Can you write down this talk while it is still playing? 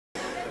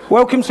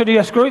Welcome to the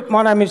Yes Group.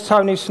 My name is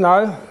Tony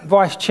Snow,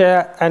 Vice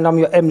Chair, and I'm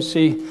your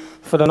MC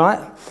for the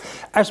night.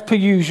 As per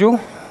usual,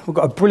 we've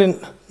got a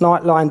brilliant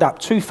night lined up,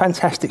 two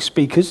fantastic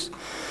speakers.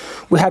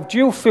 We have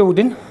Jill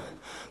Fielding,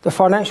 the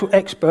financial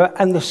expert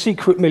and the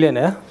secret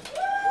millionaire.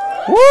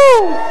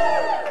 Woo!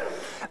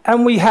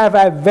 And we have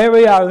our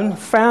very own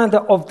founder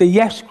of the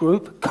Yes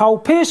Group, Cole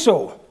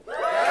Pearsall.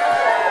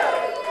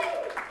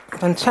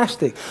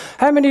 Fantastic.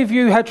 How many of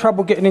you had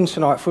trouble getting in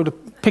tonight through the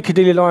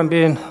Piccadilly line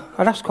being...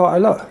 Oh, that's quite a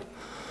lot.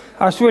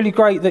 It's really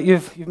great that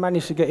you've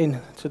managed to get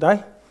in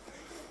today.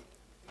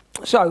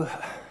 So,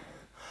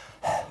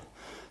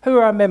 who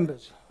are our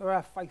members? Who are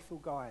our faithful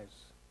guys?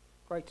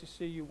 Great to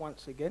see you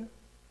once again.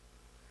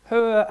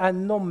 Who are our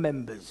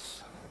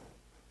non-members?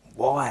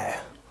 Why?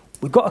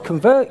 We've got to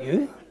convert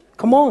you.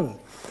 Come on.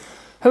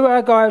 Who are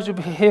our guys who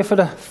are here for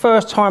the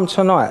first time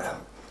tonight?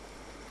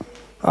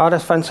 Oh,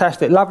 that's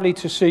fantastic. Lovely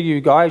to see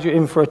you guys. You're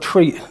in for a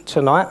treat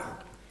tonight.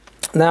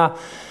 Now,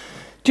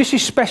 just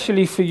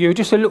especially for you,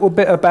 just a little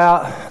bit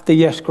about the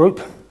Yes Group,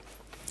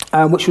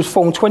 which was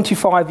formed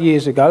 25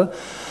 years ago.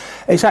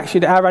 It's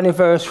actually our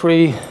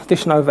anniversary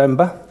this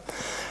November.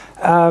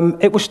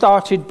 It was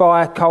started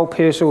by Cole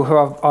Pearsall,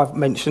 who I've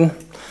mentioned,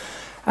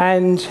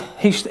 and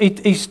he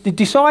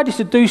decided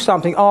to do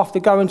something after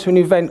going to an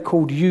event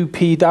called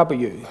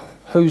UPW.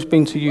 Who's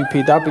been to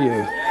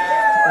UPW?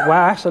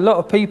 Wow, that's a lot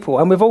of people,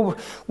 and we've all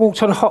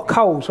walked on hot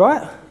coals,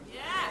 right?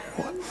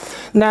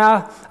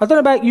 Now, I don't know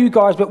about you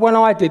guys, but when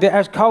I did it,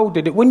 as Cole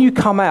did it, when you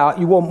come out,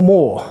 you want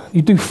more.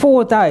 You do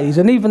 4 days,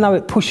 and even though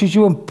it pushes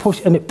you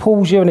and it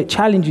pulls you and it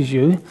challenges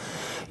you,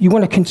 you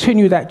want to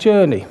continue that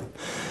journey.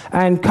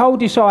 And Cole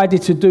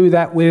decided to do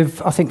that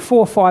with, I think, 4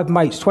 or 5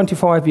 mates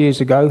 25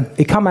 years ago.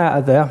 He come out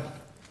of there,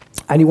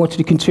 and he wanted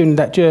to continue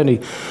that journey.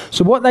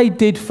 So what they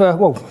did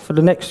for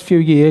the next few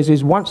years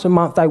is once a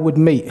month they would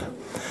meet.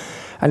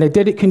 And they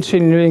did it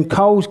continually, and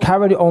Cole's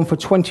carried it on for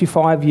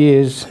 25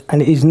 years,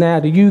 and it is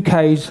now the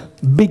UK's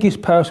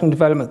biggest personal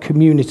development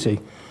community,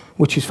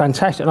 which is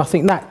fantastic, and I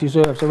think that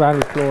deserves a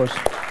round of applause.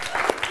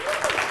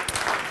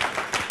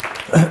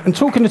 And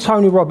talking to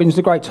Tony Robbins,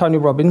 the great Tony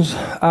Robbins,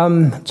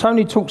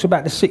 Tony talks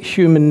about the 6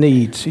 human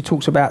needs. He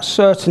talks about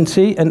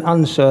certainty and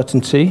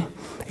uncertainty.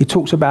 He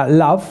talks about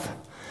love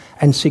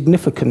and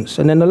significance.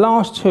 And then the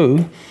last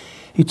 2,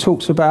 he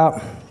talks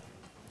about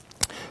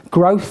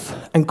growth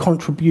and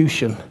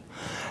contribution.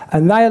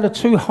 And they are the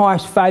 2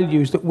 highest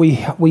values that we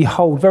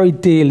hold very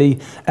dearly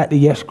at the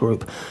Yes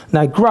Group.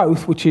 Now,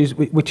 growth, which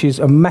is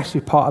a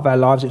massive part of our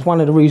lives, it's one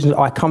of the reasons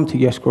I come to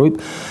Yes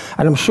Group,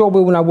 and I'm sure we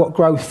all know what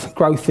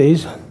growth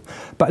is.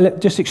 But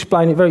let's just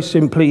explain it very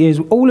simply. Is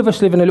all of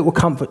us live in a little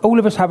comfort. All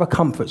of us have a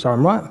comfort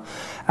zone, right?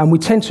 And we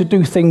tend to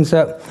do things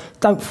that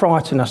don't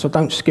frighten us or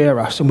don't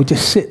scare us, and we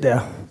just sit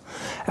there.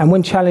 And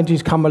when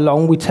challenges come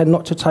along, we tend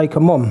not to take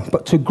them on.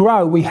 But to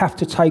grow, we have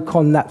to take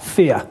on that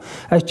fear.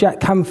 As Jack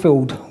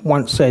Canfield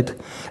once said,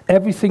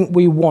 everything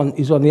we want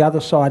is on the other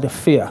side of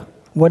fear,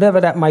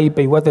 whatever that may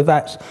be, whether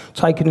that's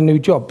taking a new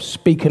job,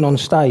 speaking on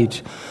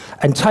stage.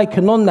 And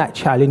taking on that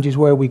challenge is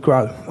where we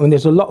grow. I mean,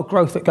 there's a lot of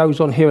growth that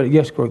goes on here at the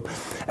Yes Group.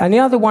 And the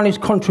other one is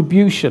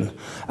contribution.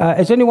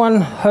 Has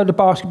anyone heard of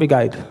Basket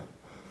Brigade?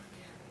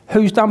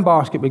 Who's done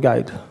Basket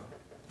Brigade?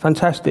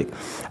 Fantastic.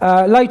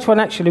 Later on,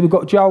 actually, we've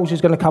got Giles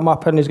who's going to come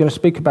up and is going to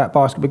speak about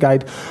Basket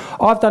Brigade.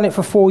 I've done it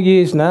for 4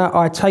 years now.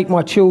 I take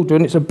my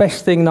children. It's the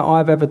best thing that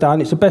I've ever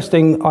done. It's the best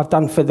thing I've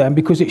done for them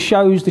because it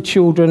shows the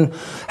children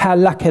how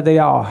lucky they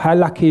are, how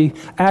lucky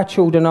our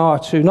children are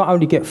to not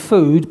only get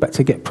food, but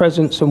to get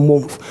presents and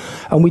warmth.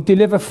 And we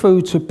deliver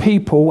food to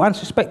people,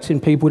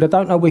 unsuspecting people that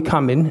don't know we're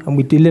coming, and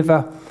we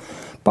deliver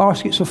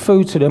baskets of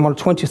food to them on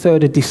the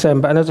 23rd of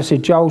December. And as I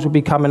said, Giles will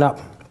be coming up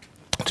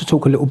to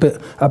talk a little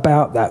bit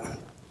about that.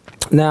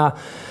 Now,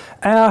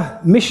 our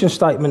mission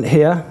statement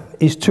here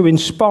is to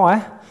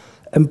inspire,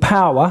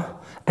 empower,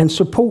 and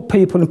support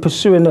people in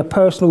pursuing their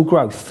personal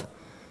growth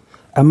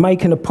and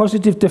making a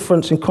positive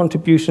difference and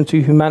contribution to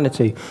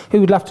humanity. Who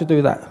would love to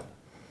do that?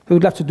 Who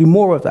would love to do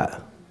more of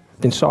that?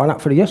 Then sign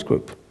up for the Yes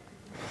Group.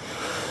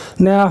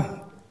 Now,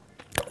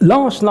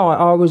 last night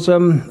I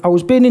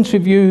was being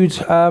interviewed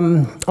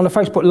on a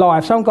Facebook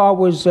Live. Some guy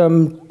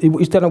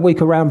he's done a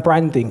week around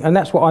branding, and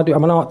that's what I do.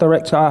 I'm an art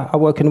director. I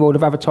work in the world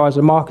of advertising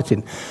and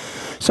marketing.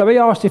 So he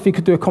asked if he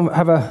could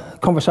have a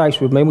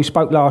conversation with me, and we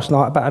spoke last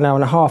night about an hour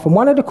and a half. And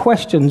one of the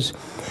questions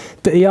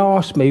that he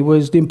asked me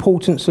was the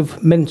importance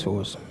of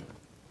mentors.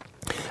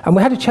 And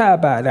we had a chat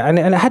about that, and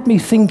it had me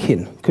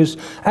thinking, because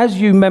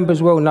as you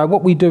members well know,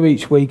 what we do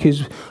each week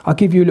is I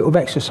give you a little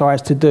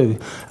exercise to do.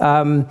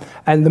 And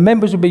the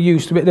members will be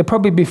used to it. There'll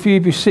probably be a few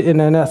of you sitting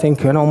there now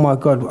thinking, oh my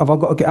God, have I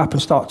got to get up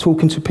and start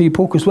talking to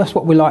people? Because that's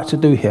what we like to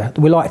do here.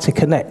 We like to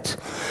connect.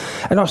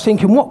 And I was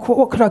thinking,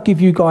 what could I give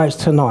you guys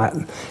tonight?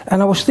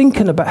 And I was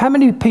thinking about how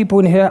many people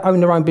in here own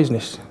their own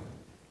business?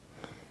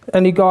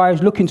 Any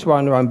guys looking to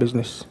own their own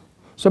business?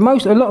 So a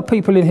lot of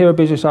people in here are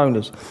business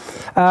owners.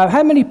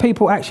 How many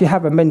people actually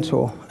have a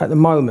mentor at the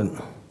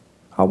moment?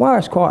 Oh, wow,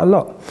 that's quite a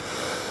lot.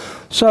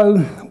 So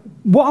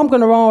what I'm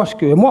going to ask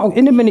you, and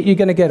in a minute you're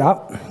going to get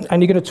up,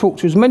 and you're going to talk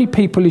to as many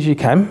people as you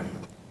can,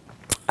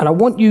 And I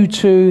want you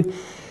to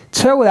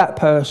tell that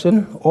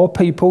person or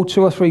people,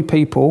 2 or 3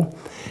 people,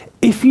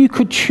 if you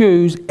could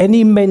choose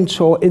any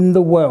mentor in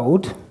the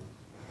world,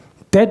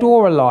 dead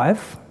or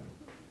alive,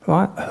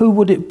 right, who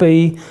would it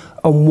be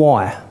and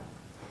why?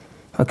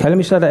 Okay, let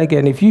me say that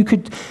again. If you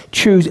could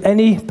choose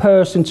any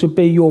person to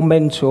be your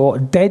mentor,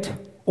 dead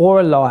or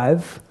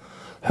alive,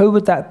 who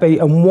would that be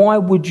and why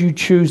would you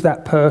choose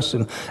that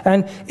person?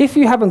 And if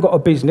you haven't got a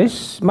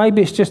business,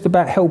 maybe it's just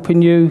about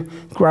helping you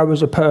grow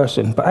as a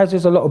person. But as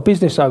there's a lot of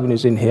business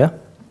owners in here,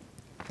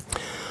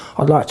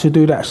 I'd like to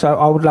do that. So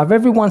I would love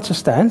everyone to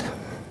stand.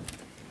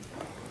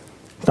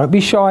 Don't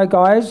be shy,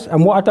 guys.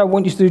 And what I don't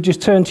want you to do is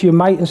just turn to your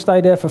mate and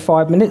stay there for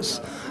 5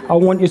 minutes. I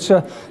want you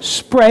to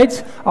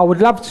spread. I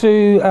would love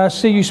to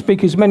see you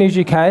speak as many as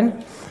you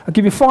can. I'll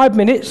give you 5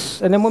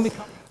 minutes, and then when we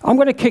come, I'm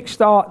going to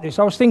kickstart this.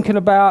 I was thinking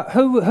about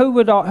who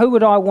would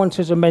I want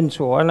as a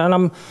mentor,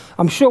 and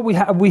I'm sure we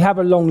have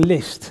a long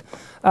list.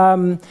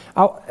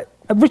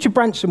 Richard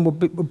Branson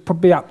would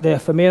probably be up there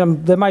for me,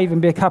 and there may even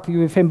be a couple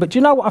with him. But do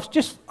you know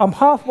what? I'm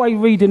halfway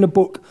reading a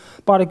book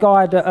by the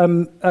guy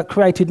that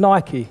created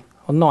Nike.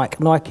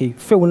 Nike,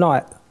 Phil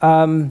Knight.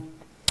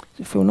 Is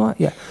it Phil Knight?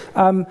 Yeah.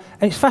 And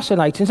it's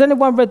fascinating. Has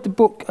anyone read the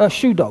book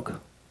Shoe Dog?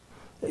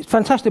 It's a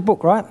fantastic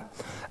book, right?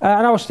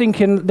 And I was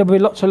thinking there'll be a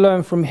lot to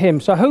learn from him.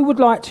 So who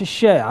would like to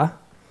share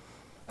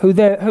who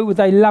would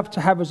they love to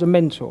have as a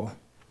mentor?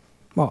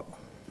 Mark.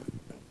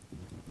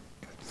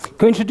 Can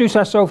you introduce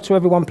ourselves to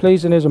everyone,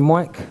 please? And there's a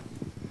mic.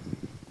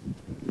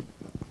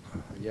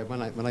 Yeah,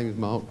 my name is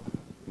Mark.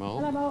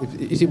 Hello, Mark.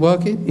 Is it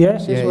working?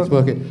 Yes, it's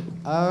working.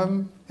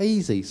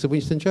 Easy, Sir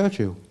Winston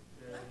Churchill.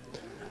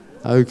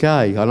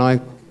 Okay,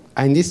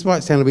 and this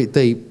might sound a bit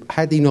deep.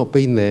 Had he not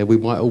been there, we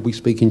might all be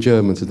speaking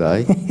German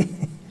today.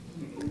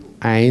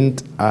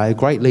 And a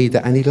great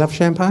leader, and he loved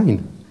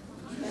champagne.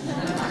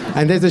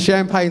 And there's a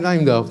champagne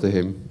named after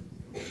him.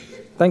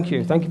 Thank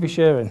you for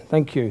sharing.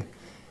 Thank you.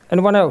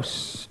 Anyone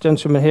else?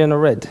 Gentleman here in the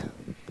red.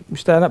 You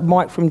stand up,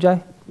 Mike from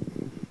Jay.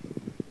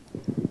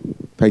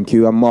 Thank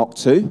you. I'm Mark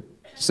 2,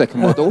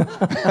 second model.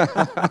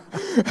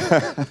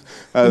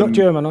 You're not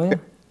German, are you?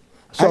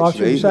 So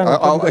actually,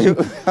 I've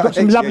got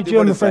some lovely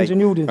German friends in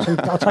the audience, and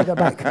I'll take that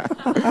back.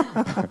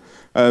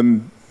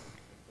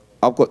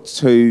 I've got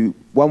 2.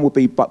 One would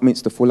be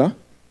Buckminster Fuller.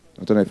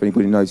 I don't know if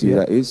anybody knows who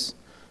that is.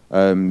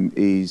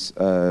 He's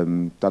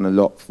done a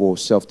lot for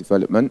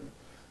self-development.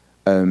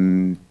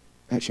 Actually,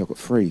 I've got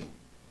 3.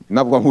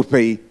 Another one would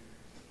be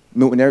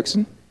Milton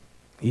Erickson.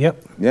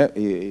 Yep. Yeah,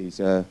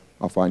 he's. I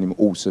find him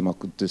awesome. I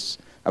could just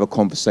have a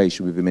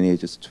conversation with him in here,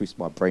 just twist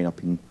my brain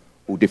up in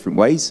all different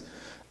ways.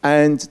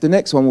 And the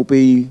next one will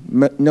be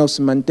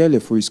Nelson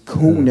Mandela for his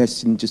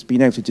coolness and just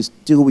being able to just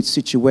deal with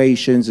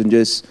situations and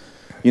just,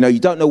 you know, you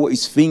don't know what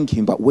he's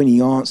thinking, but when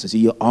he answers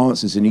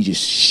and he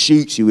just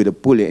shoots you with a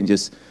bullet and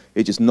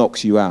it just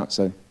knocks you out.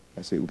 So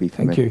that's what it will be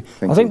for me. Thank you.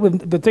 I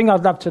think the thing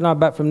I'd love to know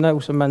about from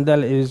Nelson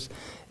Mandela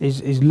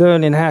is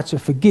learning how to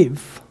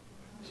forgive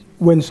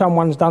when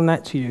someone's done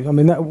that to you. I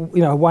mean,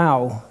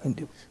 wow.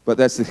 But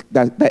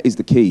that is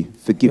the key.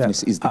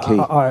 Forgiveness is the key.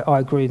 I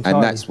agree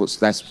entirely. And that's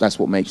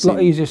what makes it. It's a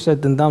lot easier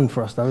said than done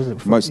for us, though,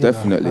 isn't it? Most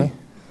definitely. Okay?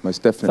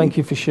 Most definitely. Thank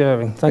you for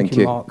sharing. Thank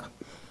you, Mark.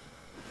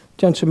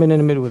 Gentleman in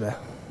the middle there.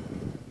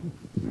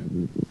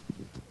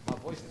 My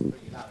voice is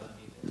pretty loud.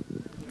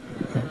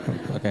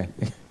 Okay.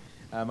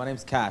 My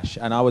name's Cash,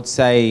 and I would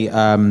say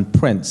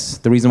Prince.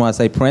 The reason why I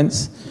say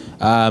Prince,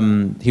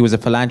 he was a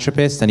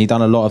philanthropist, and he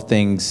done a lot of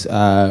things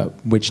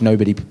which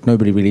nobody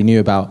really knew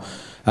about.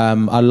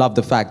 I love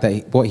the fact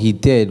that what he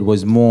did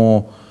was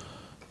more,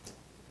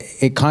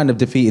 it kind of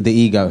defeated the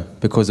ego,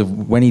 because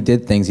of when he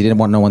did things, he didn't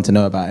want no one to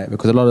know about it.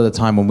 Because a lot of the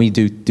time when we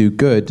do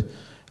good,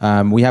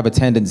 we have a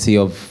tendency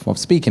of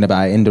speaking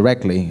about it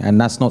indirectly, and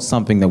that's not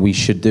something that we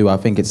should do. I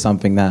think it's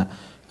something that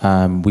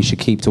we should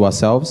keep to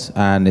ourselves,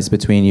 and it's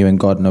between you and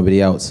God,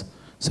 nobody else.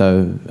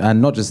 So,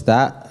 and not just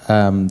that,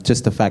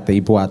 just the fact that he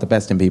brought out the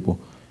best in people.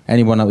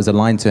 Anyone that was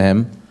aligned to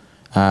him,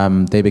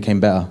 they became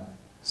better.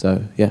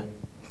 So, yeah.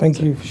 Thank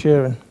you for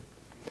sharing.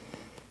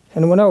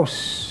 Anyone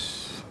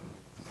else?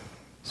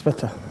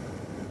 Sveta.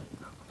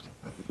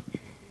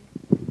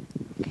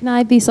 Can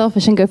I be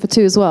selfish and go for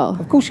 2 as well?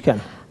 Of course you can.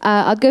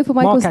 I'd go for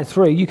Michael. Mark had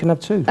 3, you can have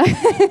 2.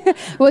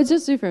 Well, it's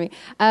just 2 for me.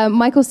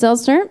 Michael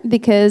Stelzner,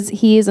 because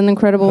he is an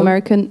incredible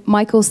American.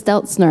 Michael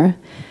Stelzner.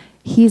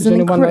 Does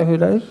anyone know who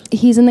that is?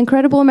 He's an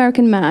incredible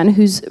American man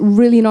who's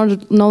really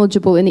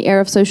knowledgeable in the area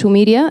of social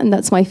media, and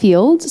that's my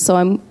field, so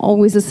I'm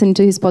always listening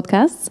to his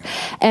podcasts.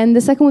 And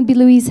the second would be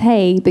Louise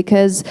Hay,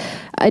 because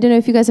I don't know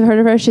if you guys have heard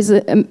of her. She's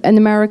an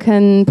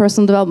American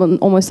personal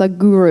development, almost like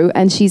guru,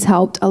 and she's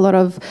helped a lot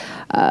of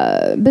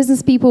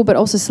business people, but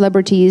also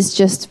celebrities,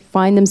 just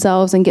find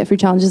themselves and get through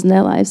challenges in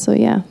their lives. So,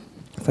 yeah.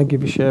 Thank you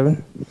for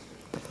sharing.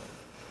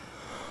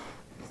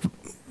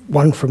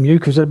 1 from you,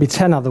 because there'd be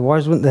 10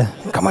 otherwise, wouldn't there?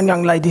 Come on,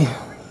 young lady.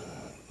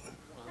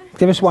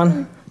 Give us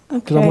 1.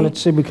 Because I wanted to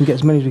see if we can get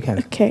as many as we can.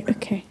 Okay,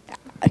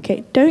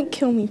 don't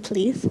kill me,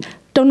 please.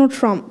 Donald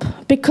Trump,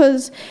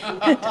 because...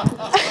 okay.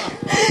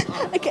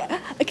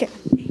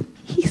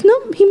 He's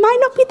He might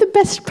not be the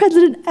best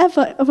president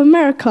ever of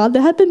America.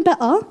 There have been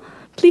better.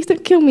 Please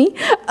don't kill me.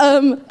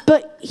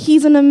 But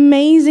he's an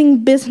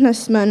amazing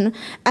businessman,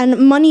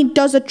 and money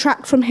does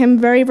attract from him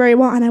very, very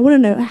well. And I want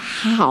to know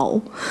how.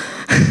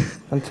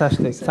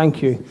 Fantastic.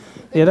 Thank you.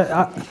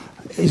 Yeah,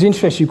 it's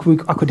interesting.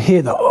 I could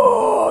hear that.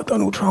 Oh,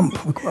 Donald Trump.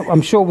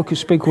 I'm sure we could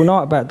speak all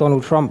night about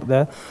Donald Trump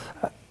there.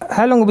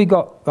 How long have we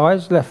got,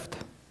 guys, left?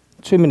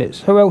 2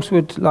 minutes. Who else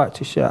would like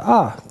to share?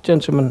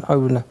 Gentleman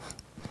over there.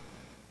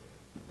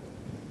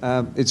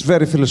 It's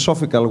very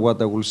philosophical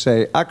what I will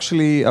say.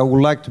 Actually, I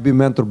would like to be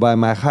mentored by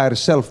my higher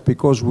self,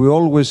 because we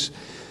always,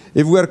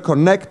 if we're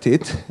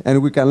connected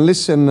and we can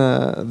listen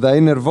the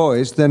inner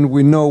voice, then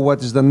we know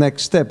what is the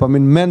next step. I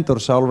mean,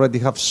 mentors already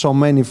have so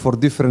many for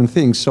different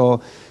things.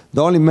 So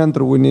the only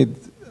mentor we need,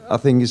 I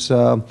think, is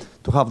to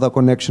have the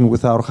connection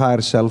with our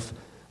higher self,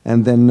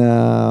 and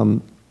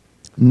then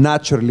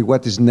naturally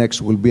what is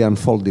next will be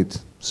unfolded.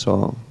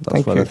 So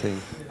that's what I think.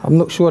 I'm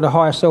not sure the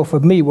higher self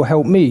of me will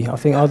help me. I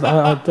think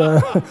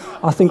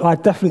I think I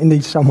definitely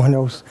need someone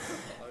else.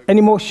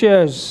 Any more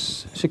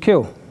shares,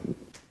 Shaquille?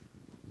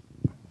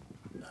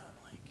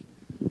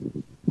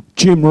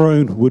 Jim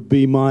Rohn would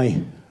be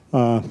my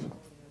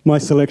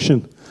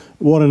selection.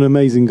 What an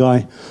amazing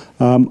guy.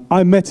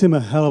 I met him a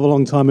hell of a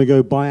long time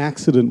ago by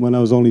accident when I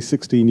was only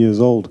 16 years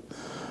old.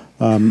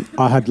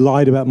 I had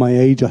lied about my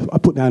age. I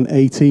put down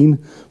 18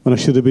 when I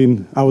should have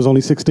been, I was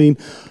only 16.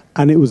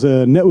 And it was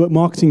a network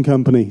marketing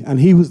company, and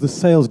he was the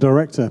sales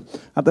director.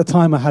 At the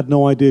time, I had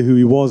no idea who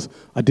he was.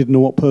 I didn't know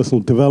what personal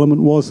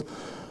development was.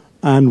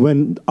 And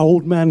when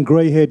old man,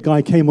 grey-haired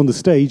guy came on the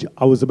stage,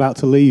 I was about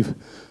to leave.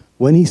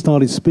 When he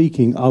started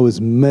speaking, I was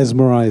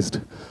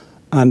mesmerized.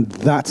 And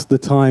that's the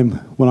time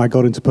when I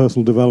got into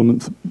personal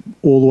development,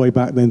 all the way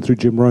back then through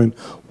Jim Rohn.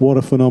 What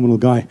a phenomenal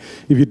guy.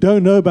 If you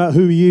don't know about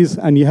who he is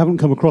and you haven't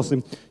come across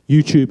him,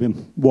 YouTube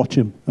him, watch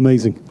him.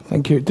 Amazing.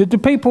 Thank you. Do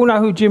people know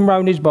who Jim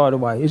Rohn is, by the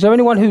way? Is there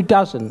anyone who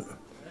doesn't?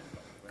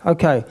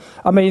 Okay.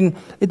 I mean,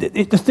 the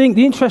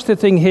interesting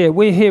thing here,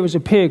 we're here as a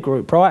peer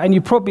group, right? And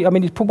you probably, I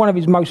mean, one of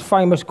his most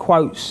famous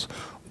quotes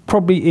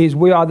probably is,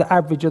 "We are the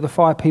average of the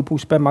 5 people we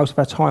spend most of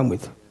our time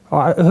with." All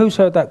right, who's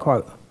heard that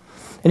quote?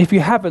 And if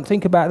you haven't,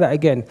 think about that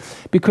again.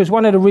 Because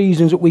one of the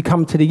reasons that we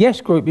come to the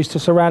Yes Group is to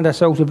surround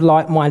ourselves with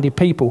like-minded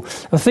people.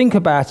 And think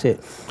about it.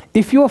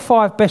 If your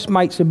 5 best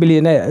mates are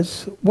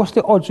millionaires, what's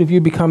the odds of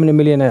you becoming a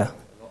millionaire?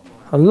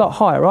 A lot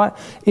higher, right?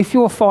 If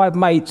your 5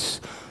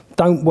 mates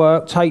don't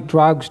work, take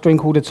drugs,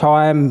 drink all the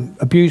time,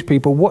 abuse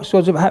people, what's the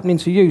odds of it happening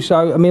to you?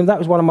 So, I mean, that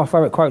was one of my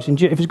favourite quotes.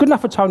 And if it's good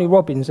enough for Tony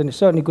Robbins, then it's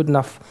certainly good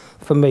enough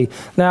for me.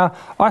 Now,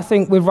 I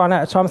think we've run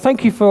out of time.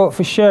 Thank you for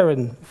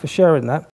sharing that.